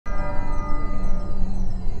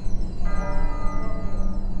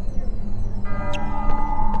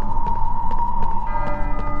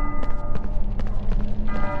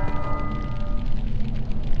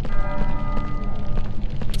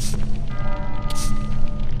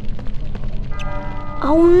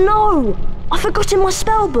Oh no! I forgot in my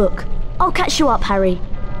spell book. I'll catch you up, Harry.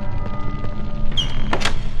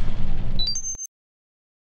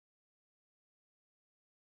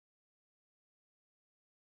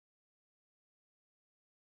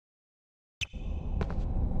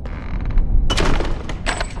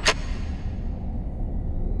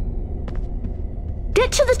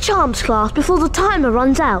 Get to the charms class before the timer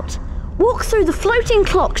runs out. Walk through the floating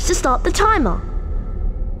clocks to start the timer.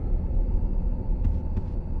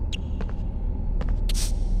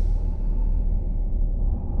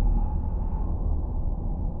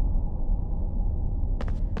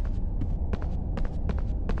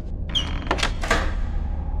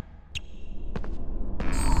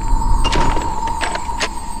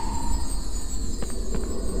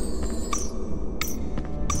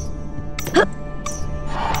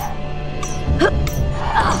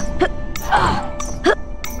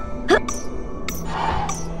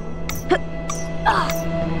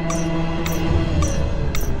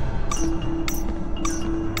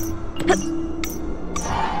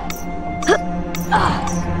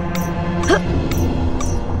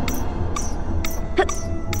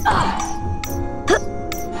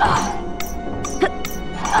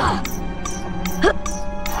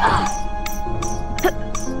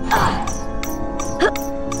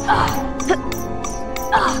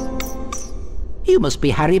 You must be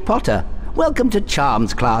Harry Potter. Welcome to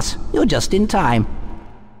Charms class. You're just in time.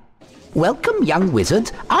 Welcome, young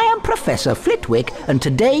wizards. I am Professor Flitwick, and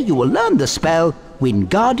today you will learn the spell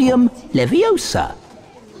Wingardium Leviosa.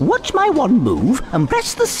 Watch my wand move and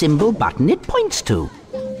press the symbol button it points to.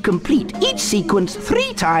 Complete each sequence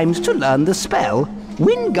 3 times to learn the spell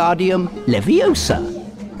Wingardium Leviosa.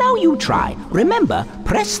 Now you try. Remember,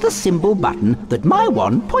 press the symbol button that my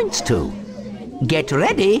wand points to. Get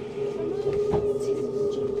ready.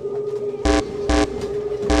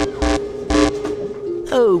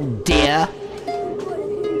 Oh dear.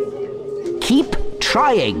 Keep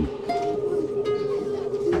trying.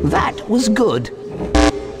 That was good.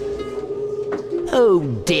 Oh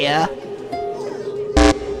dear.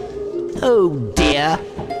 Oh dear.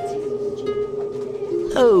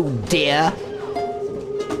 Oh dear.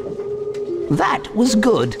 That was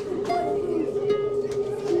good.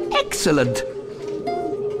 Excellent.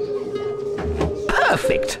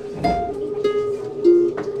 Perfect.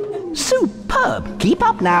 Superb. Keep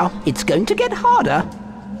up now. It's going to get harder.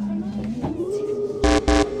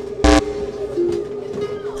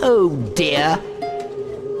 Oh dear.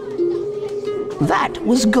 That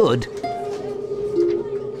was good.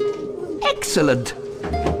 Excellent.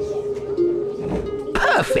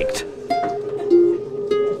 Perfect.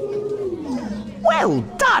 Well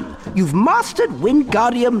done! You've mastered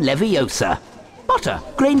Wingardium Leviosa. Potter,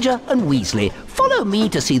 Granger and Weasley, follow me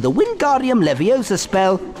to see the Wingardium Leviosa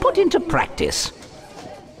spell put into practice.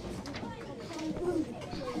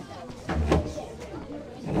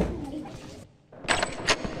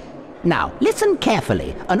 Now, listen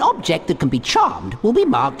carefully. An object that can be charmed will be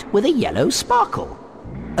marked with a yellow sparkle.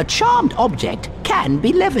 A charmed object can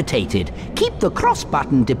be levitated. Keep the cross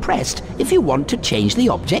button depressed if you want to change the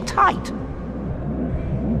object height.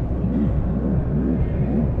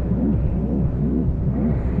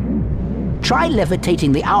 Try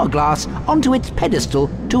levitating the hourglass onto its pedestal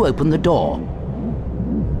to open the door.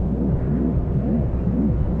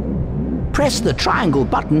 Press the triangle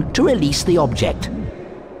button to release the object.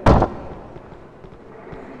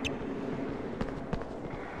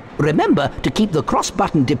 Remember to keep the cross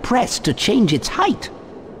button depressed to change its height.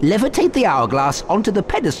 Levitate the hourglass onto the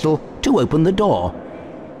pedestal to open the door.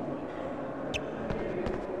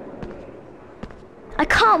 I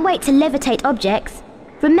can't wait to levitate objects.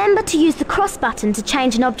 Remember to use the cross button to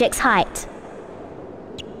change an object's height.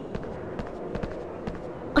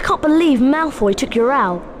 I can't believe Malfoy took your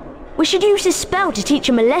owl. We should use this spell to teach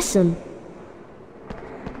him a lesson.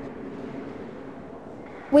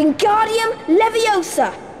 Wingardium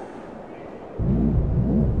Leviosa!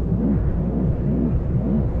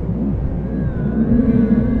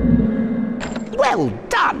 Well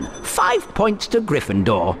done! 5 points to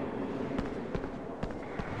Gryffindor.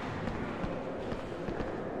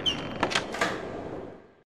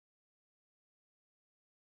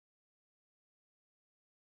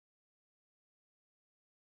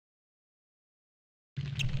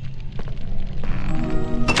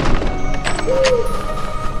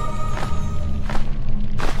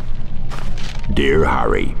 Dear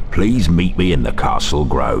Harry, please meet me in the castle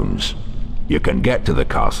grounds. You can get to the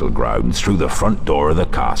castle grounds through the front door of the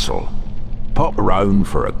castle. Pop round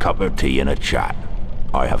for a cup of tea and a chat.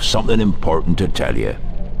 I have something important to tell you.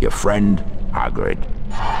 Your friend, Hagrid.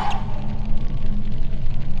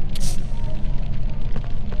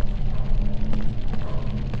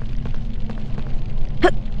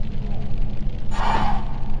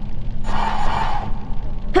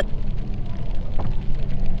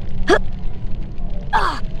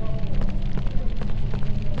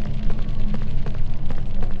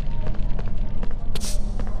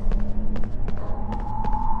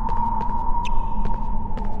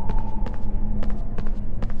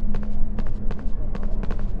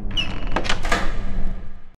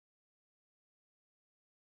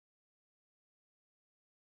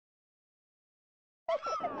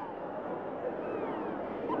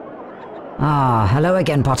 Ah, hello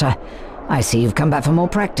again, Potter. I see you've come back for more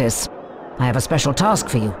practice. I have a special task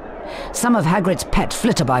for you. Some of Hagrid's pet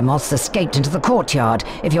flitterby moths escaped into the courtyard.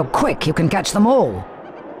 If you're quick, you can catch them all.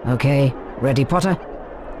 Okay, ready, Potter?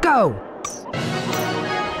 Go!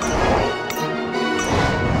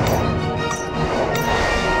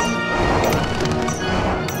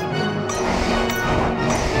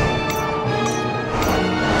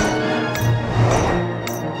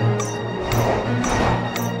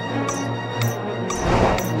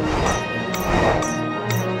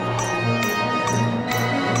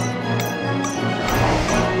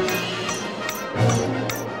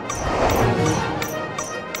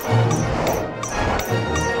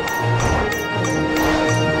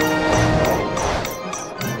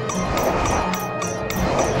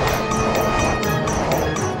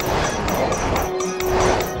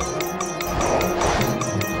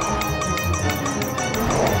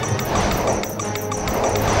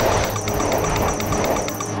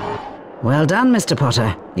 Well done, Mr.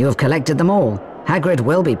 Potter. You have collected them all. Hagrid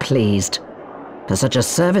will be pleased. For such a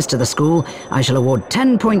service to the school, I shall award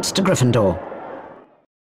 10 points to Gryffindor.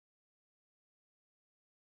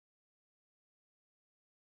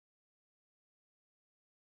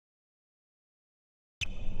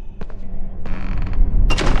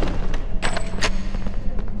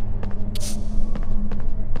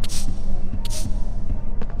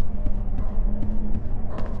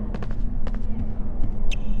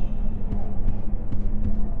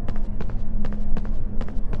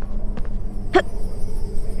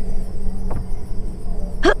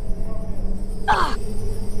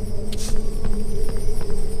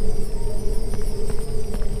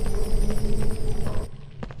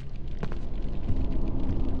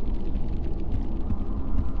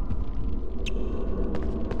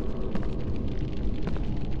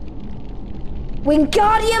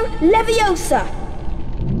 Wingardium Leviosa!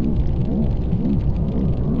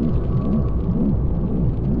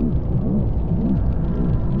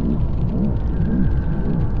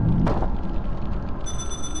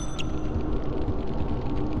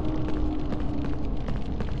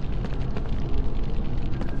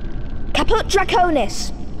 Caput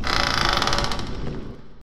Draconis!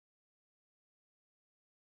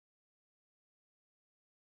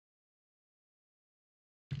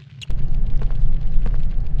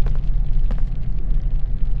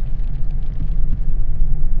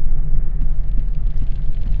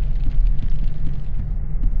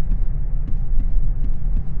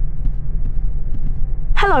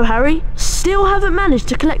 Hello, Harry. Still haven't managed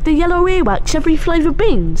to collect the yellow earwax every flavour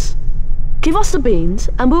beans? Give us the beans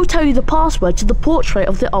and we'll tell you the password to the portrait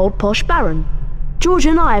of the old posh baron. George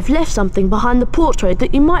and I have left something behind the portrait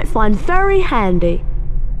that you might find very handy.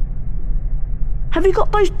 Have you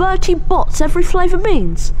got those Bertie Bott's every flavour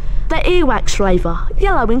beans? They're earwax flavour,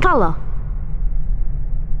 yellow in colour.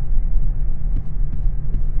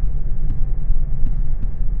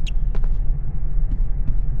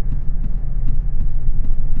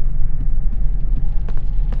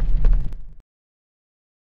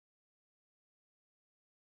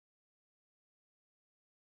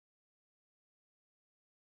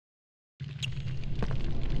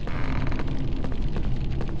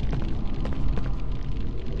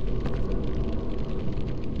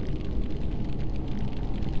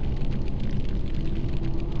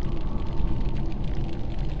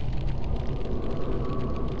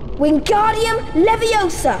 Wingardium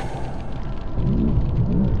Leviosa!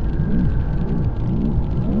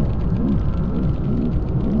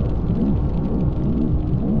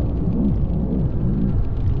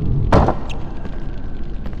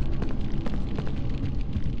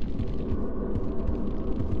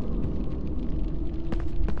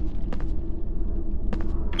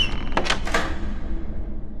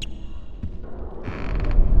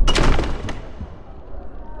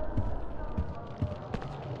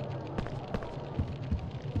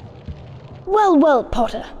 Well, well,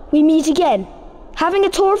 Potter, we meet again. Having a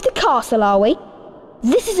tour of the castle, are we?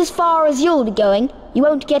 This is as far as you'll be going. You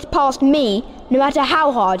won't get past me, no matter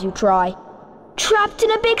how hard you try. Trapped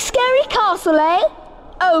in a big scary castle, eh?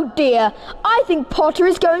 Oh dear, I think Potter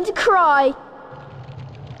is going to cry.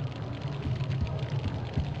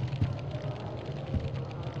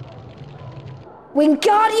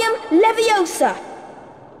 Wingardium Leviosa!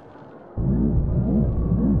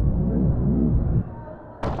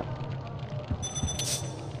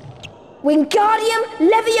 Wingardium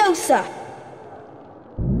Leviosa!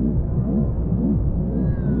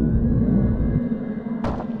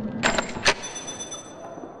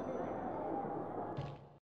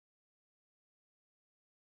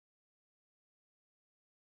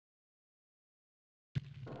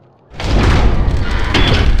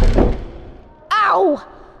 Ow!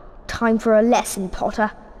 Time for a lesson,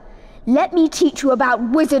 Potter. Let me teach you about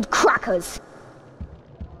wizard crackers.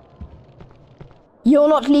 You're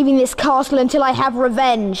not leaving this castle until I have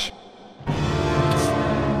revenge.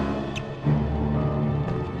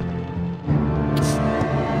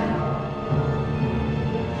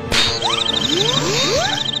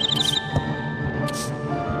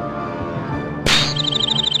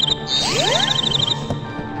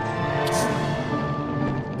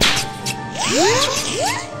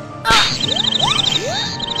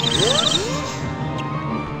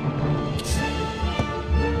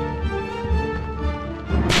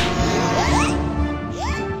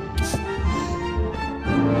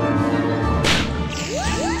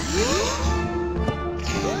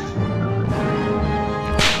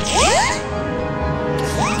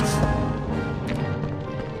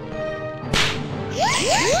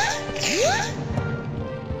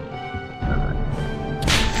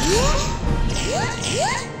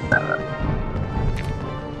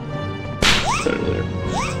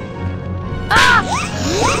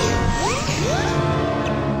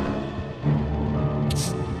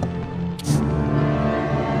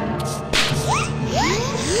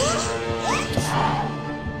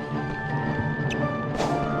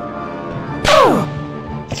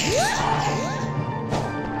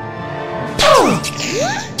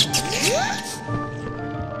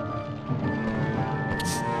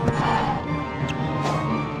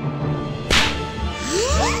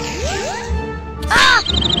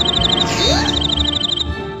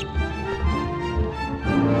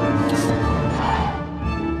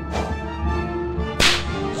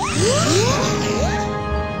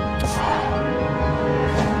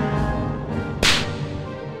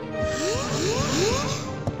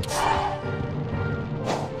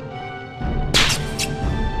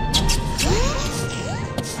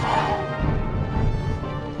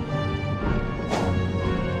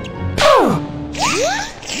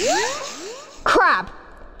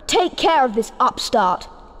 Take care of this upstart.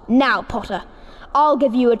 Now, Potter, I'll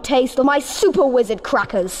give you a taste of my super wizard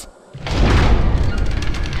crackers.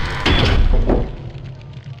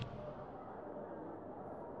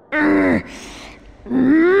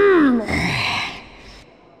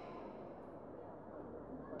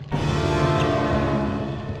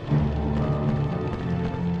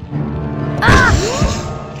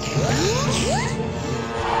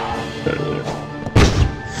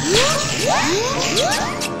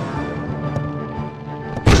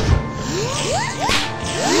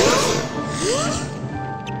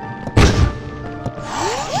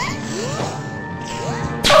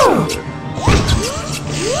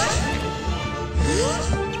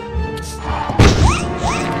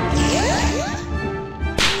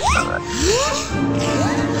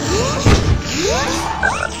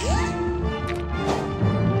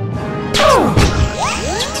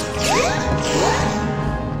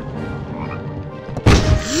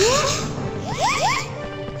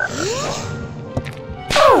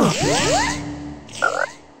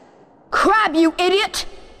 Crab, you idiot!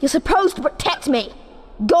 You're supposed to protect me!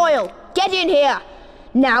 Goyle, get in here!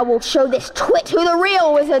 Now we'll show this twit who the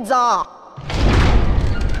real wizards are!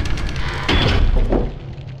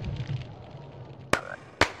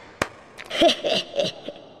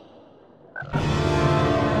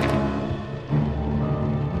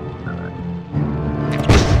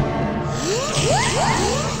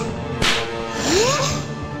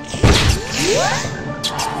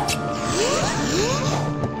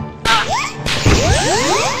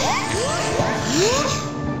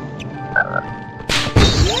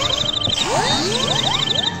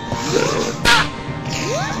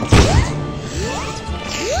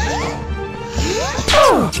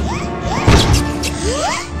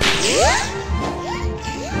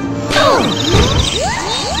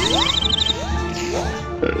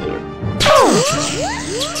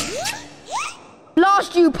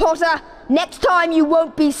 Lost you, Potter! Next time you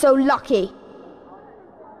won't be so lucky.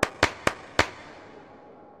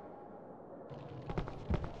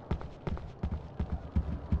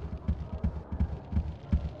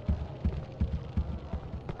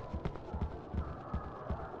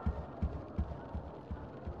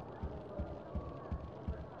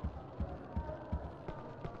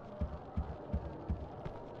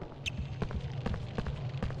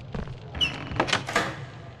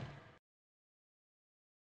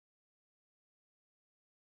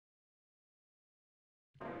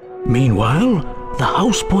 Meanwhile, the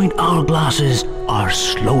House Point hourglasses are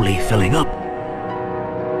slowly filling up.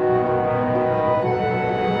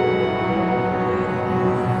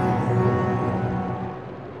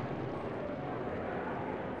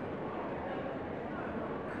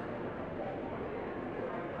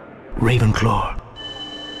 Ravenclaw,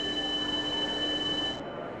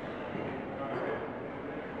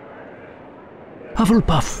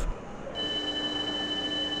 Hufflepuff.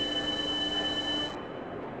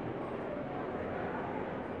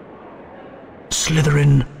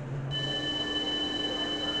 Slytherin.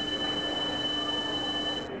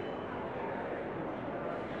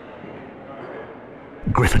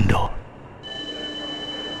 Gryffindor.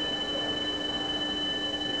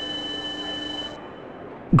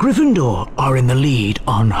 Gryffindor are in the lead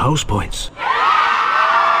on house points.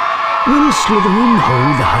 Will Slytherin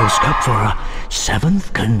hold the House Cup for a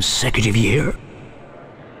 7th consecutive year?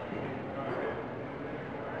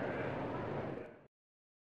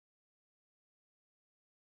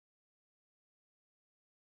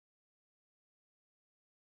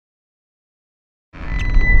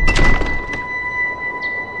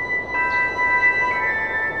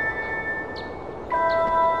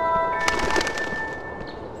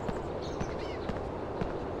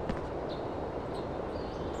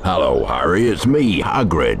 Hello, Harry, it's me,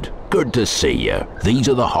 Hagrid. Good to see you. These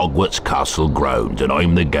are the Hogwarts Castle grounds, and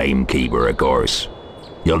I'm the gamekeeper, of course.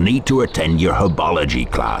 You'll need to attend your herbology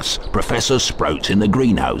class. Professor Sprout's in the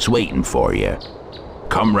greenhouse waiting for you.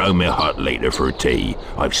 Come round my hut later for tea.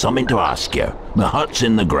 I've something to ask you. My hut's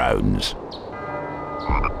in the grounds.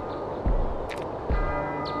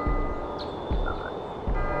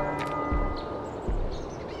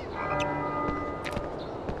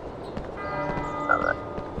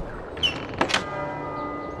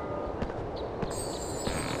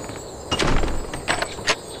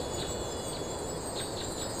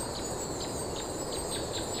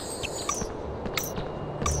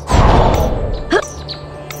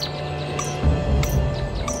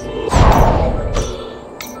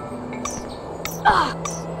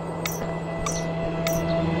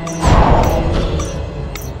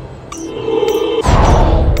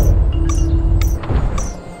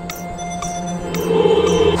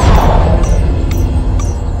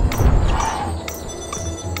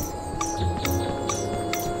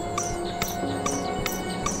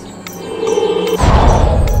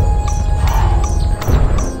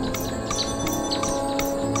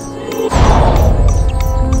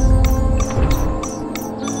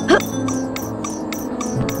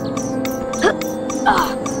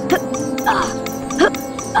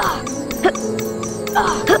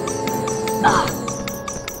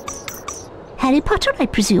 Harry Potter, I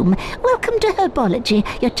presume. Welcome to herbology.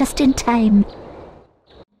 You're just in time.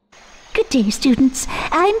 Good day, students.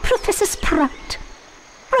 I'm Professor Sprout.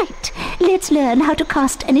 Right, let's learn how to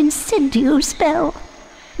cast an incendio spell.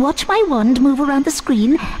 Watch my wand move around the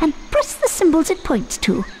screen and press the symbols it points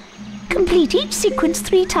to. Complete each sequence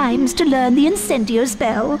 3 times to learn the incendio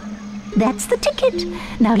spell. That's the ticket.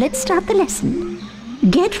 Now let's start the lesson.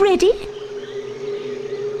 Get ready.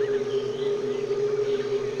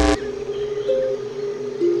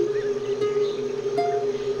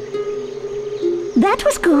 That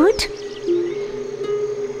was good.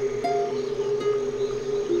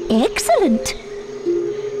 Excellent.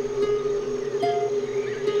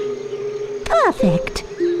 Perfect.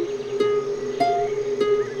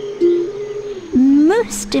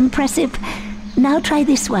 Most impressive. Now try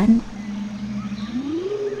this one.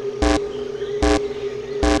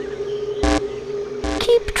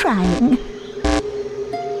 Keep trying.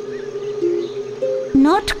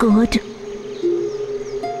 Not good.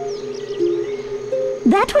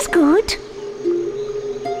 That was good.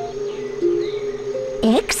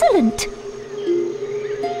 Excellent.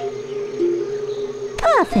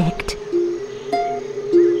 Perfect.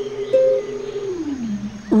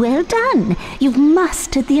 Well done. You've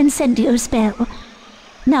mastered the incendio spell.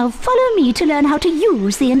 Now follow me to learn how to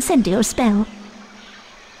use the incendio spell.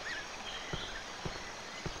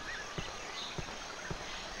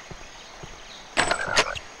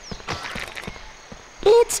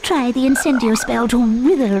 Let's try the incendio spell to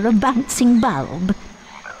wither a bouncing bulb.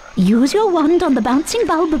 Use your wand on the bouncing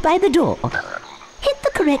bulb by the door. Hit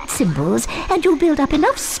the correct symbols and you'll build up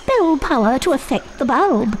enough spell power to affect the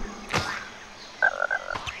bulb.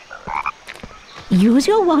 Use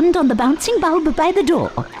your wand on the bouncing bulb by the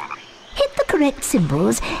door. Hit the correct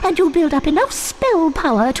symbols and you'll build up enough spell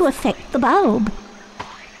power to affect the bulb.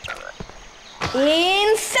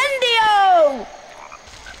 Incendio!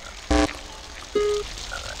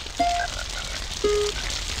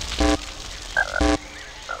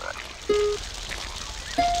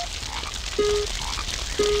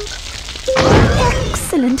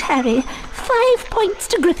 Excellent, Harry. 5 points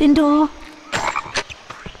to Gryffindor.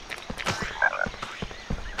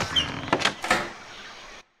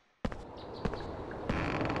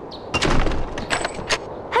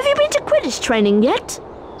 Have you been to Quidditch training yet?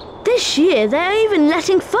 This year they're even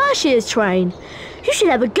letting first years train. You should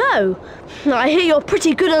have a go. I hear you're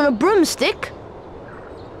pretty good on a broomstick.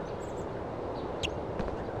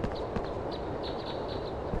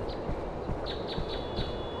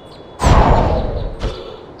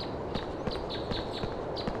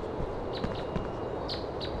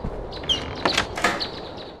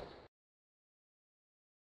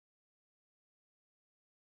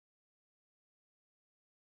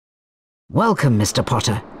 Welcome, Mr.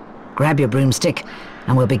 Potter. Grab your broomstick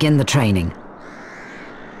and we'll begin the training.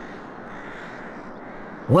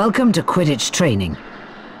 Welcome to Quidditch training.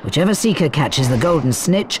 Whichever seeker catches the golden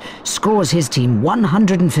snitch scores his team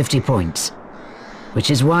 150 points. Which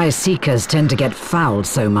is why seekers tend to get fouled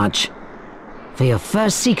so much. For your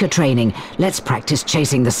first seeker training, let's practice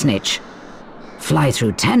chasing the snitch. Fly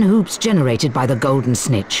through 10 hoops generated by the golden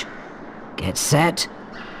snitch. Get set.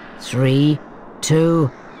 3, 2,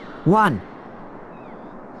 1.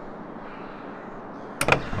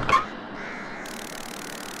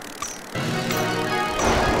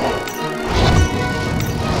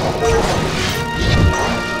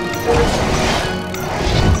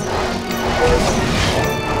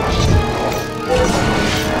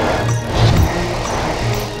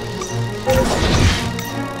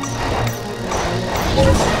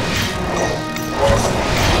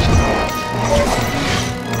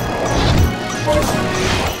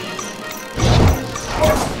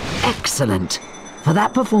 Excellent. For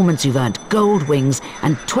that performance, you've earned gold wings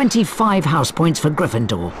and 25 house points for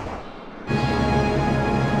Gryffindor.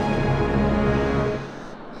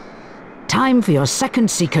 Time for your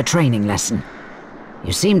second seeker training lesson.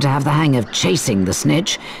 You seem to have the hang of chasing the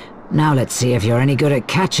snitch. Now let's see if you're any good at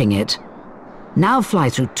catching it. Now fly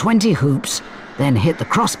through 20 hoops, then hit the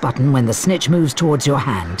cross button when the snitch moves towards your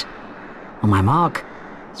hand. On my mark,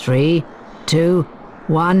 3, 2,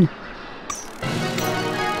 1...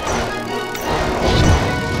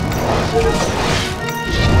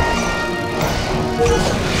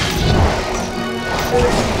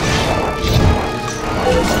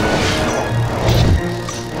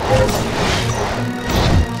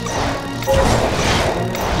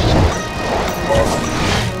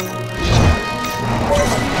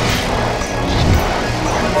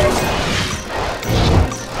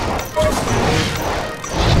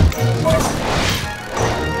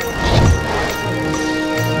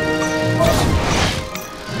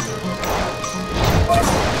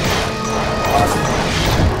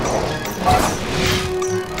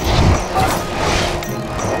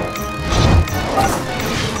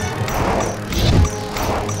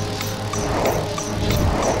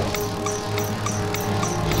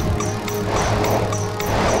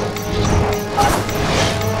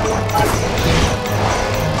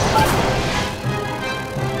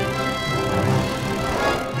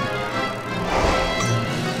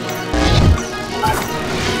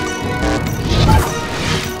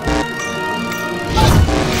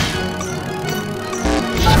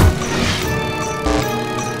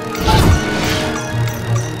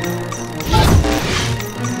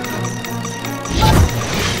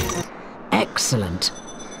 Excellent.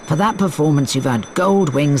 For that performance, you've earned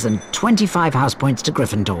gold wings and 25 house points to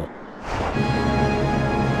Gryffindor.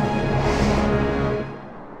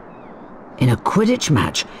 In a Quidditch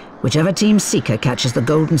match, whichever team's seeker catches the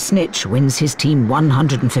golden snitch wins his team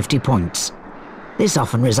 150 points. This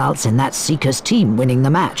often results in that seeker's team winning the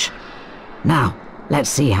match. Now, let's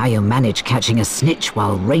see how you manage catching a snitch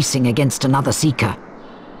while racing against another seeker.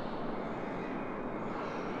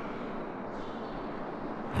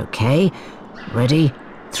 Okay, ready?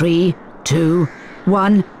 3, 2,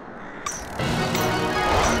 1...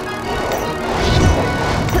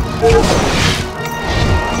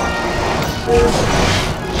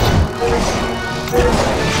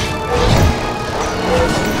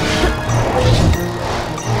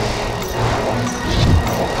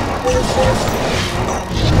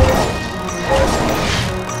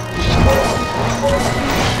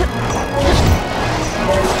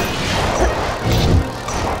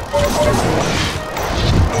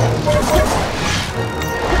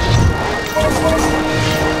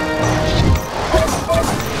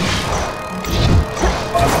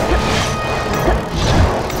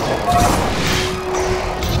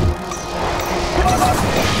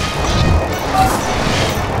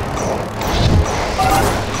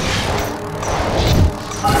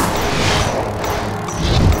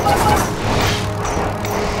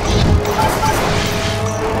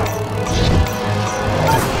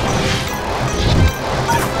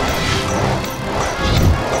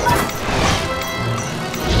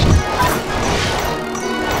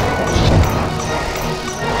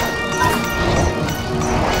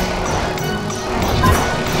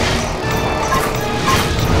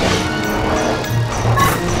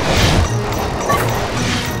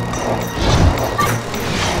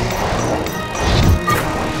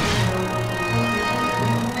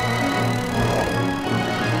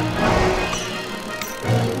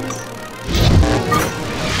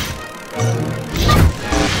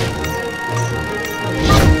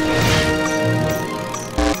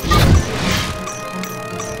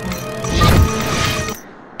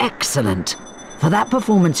 Excellent. For that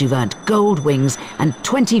performance, you've earned gold wings and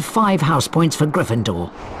 25 house points for Gryffindor.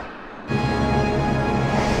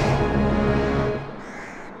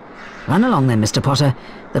 Run along then, Mr. Potter.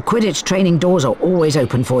 The Quidditch training doors are always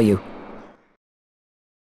open for you.